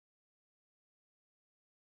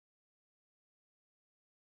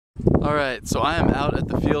Alright, so I am out at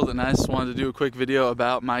the field and I just wanted to do a quick video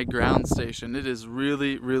about my ground station. It is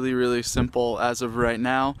really simple as of right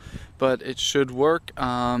now, but it should work.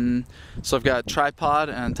 So I've got a tripod,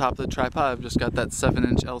 and on top of the tripod I've just got that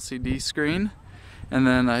 7-inch LCD screen, and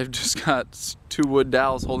then I've just got two wood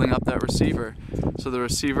dowels holding up that receiver. So the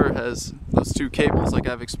receiver has those two cables like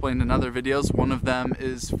I've explained in other videos. One of them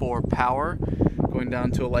is for power, going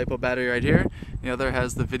down to a LiPo battery right here. The other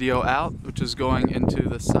has the video out, which is going into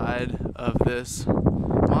the side of this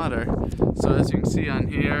monitor. So as you can see on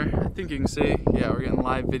here, I think you can see, yeah, we're getting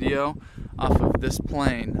live video off of this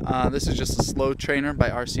plane. This is just a slow trainer by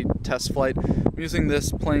RC Test Flight. I'm using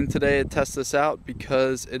this plane today to test this out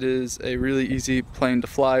because it is a really easy plane to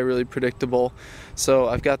fly, really predictable. So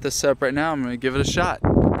I've got this set up right now. I'm going to give it a shot.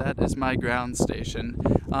 That is my ground station.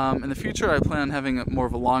 In the future I plan on having more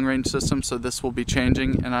of a long range system, so this will be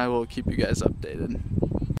changing and I will keep you guys updated.